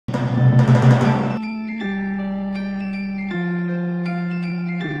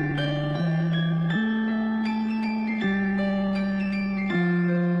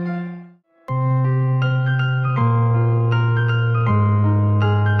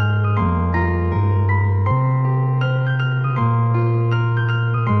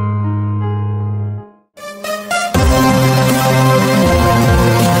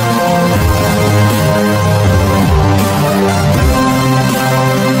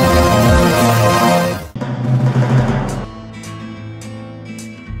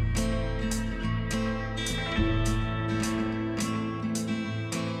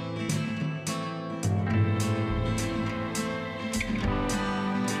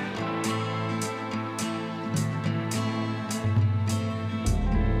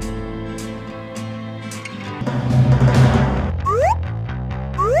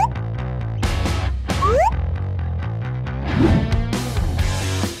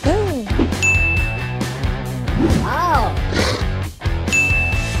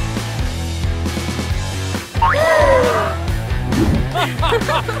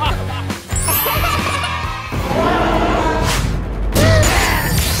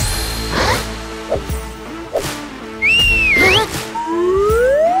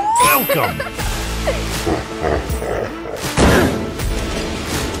welcome.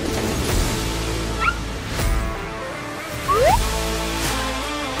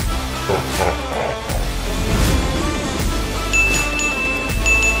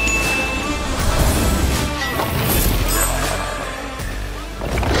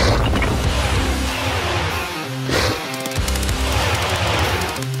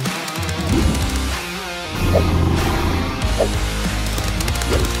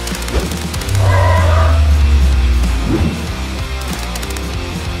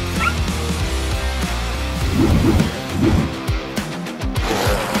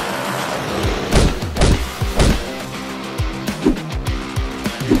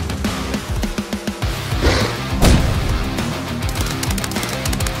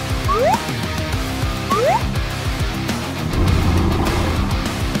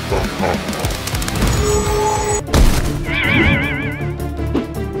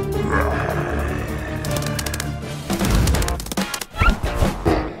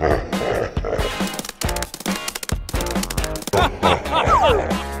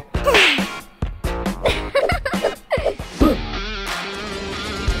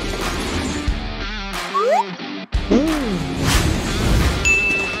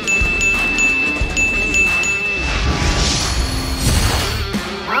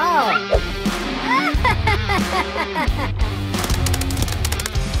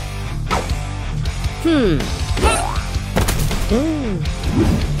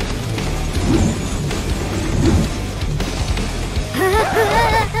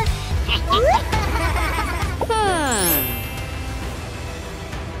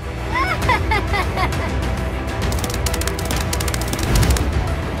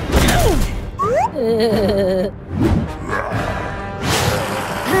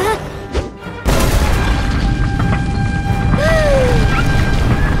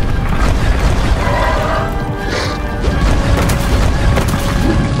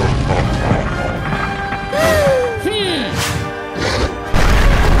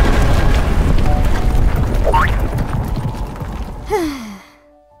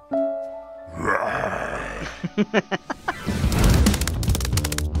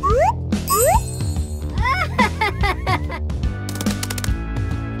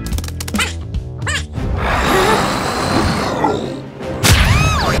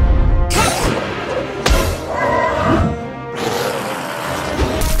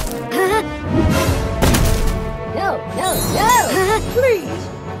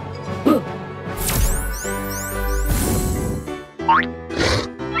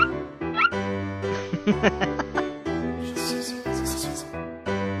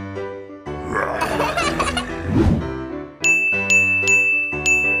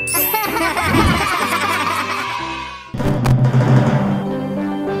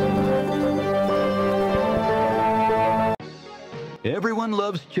 Everyone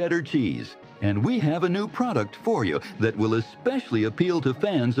loves cheddar cheese, and we have a new product for you that will especially appeal to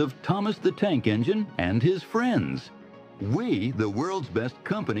fans of Thomas the Tank Engine and his friends. We, the world's best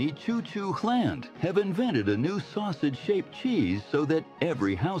company, Choo Choo Hland, have invented a new sausage-shaped cheese so that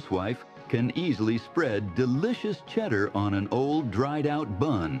every housewife can easily spread delicious cheddar on an old dried-out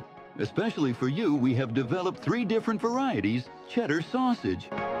bun. Especially for you, we have developed 3 different varieties cheddar sausage.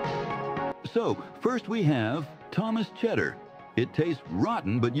 So, first we have Thomas Cheddar. It tastes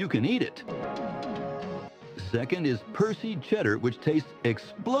rotten, but you can eat it. Second is Percy Cheddar, which tastes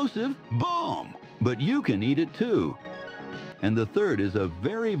explosive, bomb, but you can eat it too. And the third is a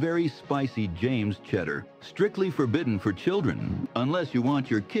very, very spicy James Cheddar, strictly forbidden for children, unless you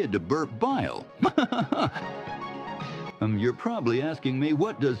want your kid to burp bile. You're probably asking me,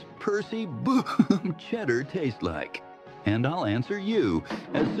 what does Percy Boom Cheddar taste like? And I'll answer you.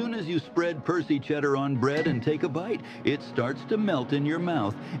 As soon as you spread Percy Cheddar on bread and take a bite, it starts to melt in your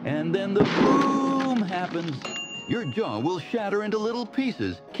mouth, and then the boom happens. Your jaw will shatter into little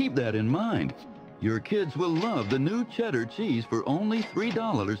pieces. Keep that in mind. Your kids will love the new cheddar cheese for only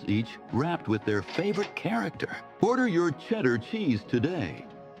 $3 each, wrapped with their favorite character. Order your cheddar cheese today.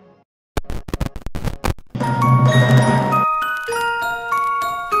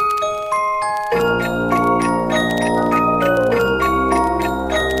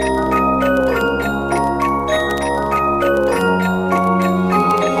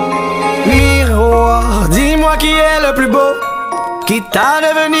 Dis-moi qui est le plus beau, quitte à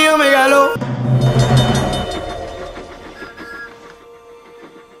devenir mégalo.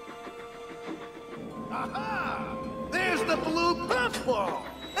 Aha! There's the blue puffball!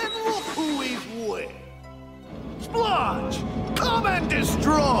 And look who he's with! Splodge! Come and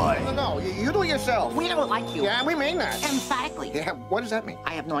destroy. No, you do it yourself. We don't like you. Yeah, we mean that. Emphatically. Yeah, what does that mean?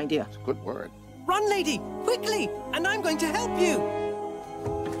 I have no idea. It's a good word. Run, lady, quickly, and I'm going to help you.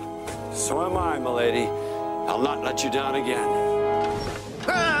 So am I, milady. I'll not let you down again.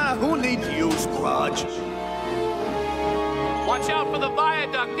 Ah, who needs you, Scrooge? Watch out for the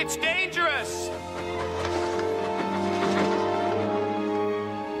viaduct. It's dangerous.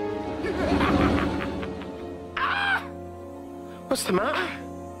 What's the matter?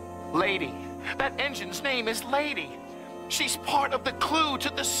 Lady. That engine's name is Lady. She's part of the clue to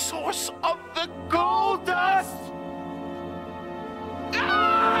the source of the gold dust.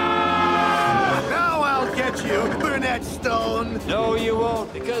 Now I'll get you, Burnett Stone. No, you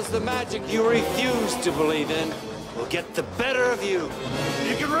won't, because the magic you refuse to believe in will get the better of you.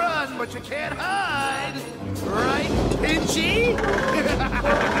 You can run, but you can't hide. Right, Pinchy?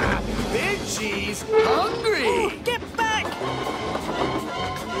 Pinchy's hungry. Get back!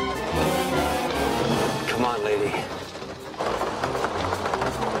 Come on, lady.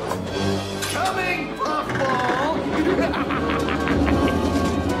 Coming, Puffball.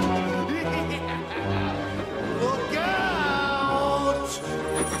 Look out!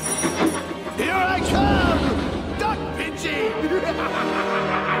 Here I come! Duck, Pinchy!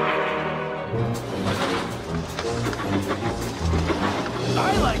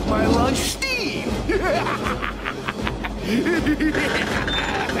 I like my lunch steamed!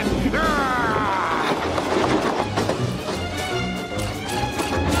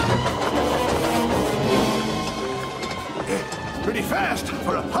 Pretty fast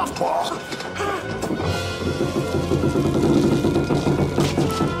for a puffball.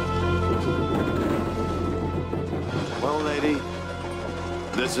 Well, lady,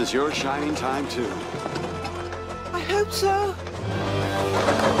 this is your shining time, too. I hope so.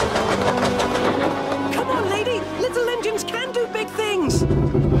 Come on, lady. Little engines can do big things.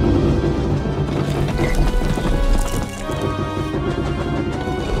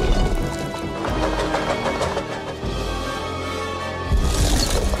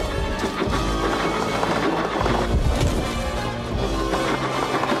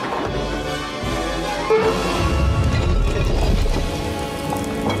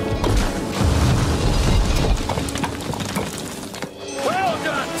 Well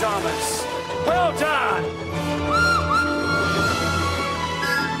done, Thomas. Well done.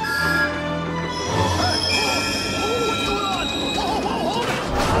 What's going on? Whoa, hold it!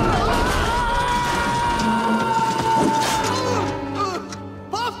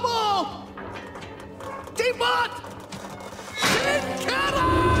 Puffball! T-Bot! Tin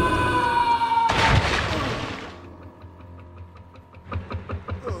Kettle!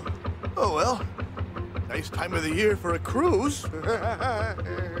 Oh, well. Nice time of the year for a cruise.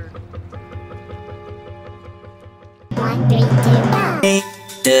 1, 3,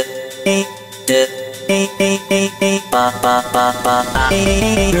 2,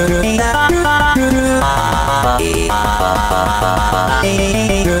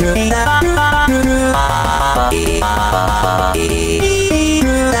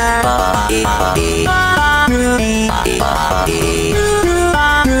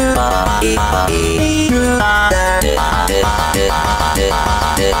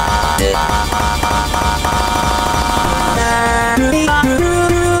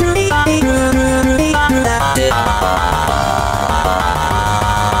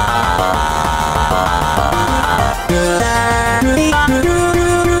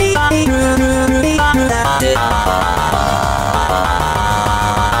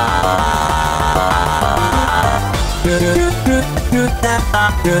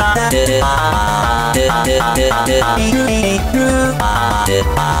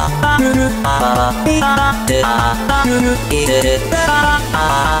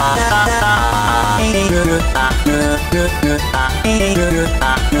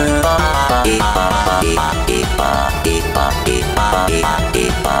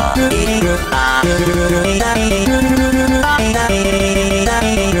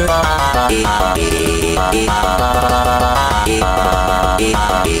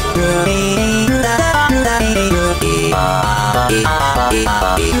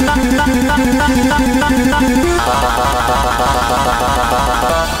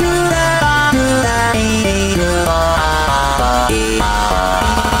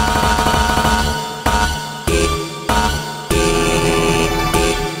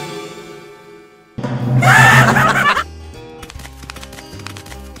 Ha!